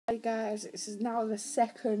Hey guys, this is now the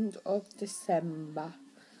 2nd of December.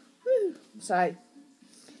 Woo! So,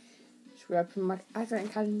 should we open my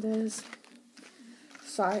advent calendars?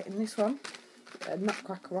 So, in this one, a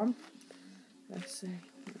nutcracker one. Let's see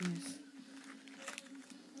what it is.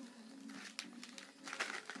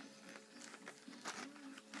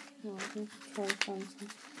 Right, let's try and find some.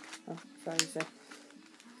 Oh, so easy.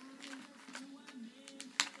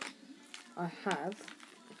 I have,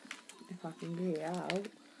 if I can get it out,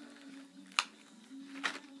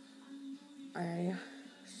 a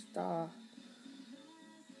star.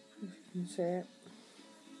 If you can see it.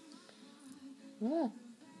 Yeah.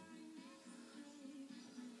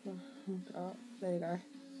 Oh, there you go.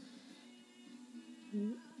 So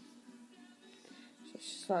it's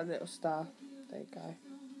just like a little star. There you go.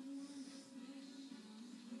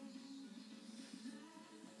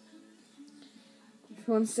 If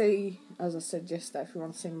you want to see, as I said yesterday, if you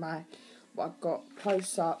want to see what I've got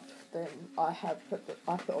close up, then I have put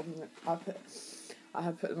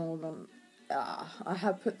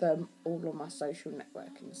them all on my social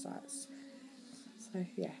networking sites. So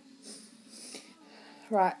yeah.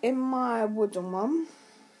 Right, in my wooden one,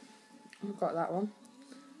 I've got that one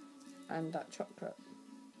and that chocolate.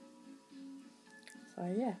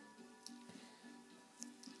 So yeah.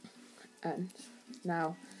 And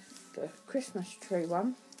now the Christmas tree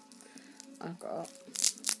one, I've got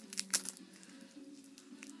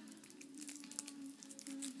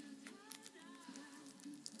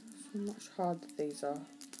so much harder these are.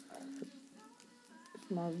 It's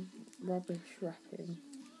my rubbish wrapping.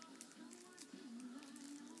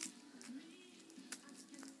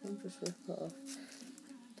 I'll just rip it off.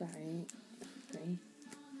 That ain't me.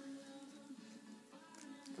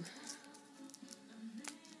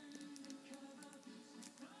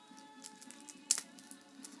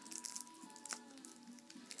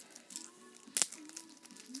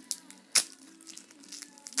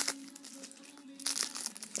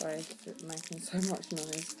 Sorry, it's making so much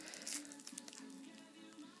noise.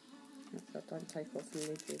 I don't take off the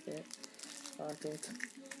lid with it. Oh, I did.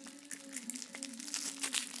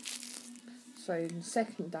 So in the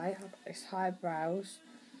second day, I've got this highbrows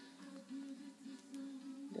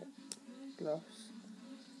gloss.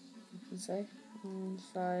 You can see. And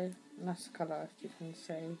so that's the colour, as you can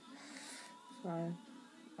see. So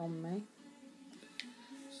on me.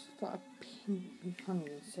 It's got a pink. You can't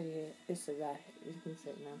even see it. It's there. You can see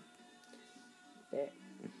it now. Bit.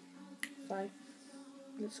 So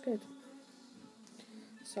looks good.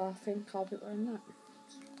 So I think I'll be wearing that.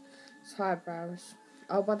 It's highbrows.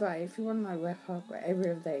 Oh, by the way, if you want to know where I've got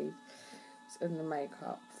every of these in the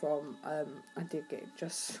makeup from, I did get it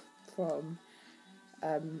just from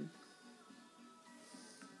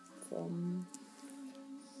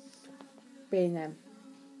B&M.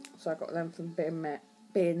 So I got them from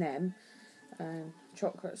B&M, and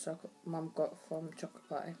chocolates Mum got from Chocolate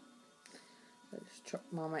Party.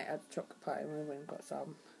 My mate had a chocolate party and we went and got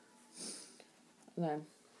some. And then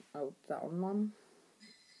I put that on Mum.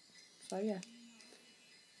 So yeah.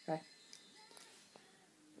 Okay.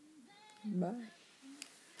 Bye.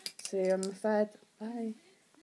 See you on the 3rd. Bye.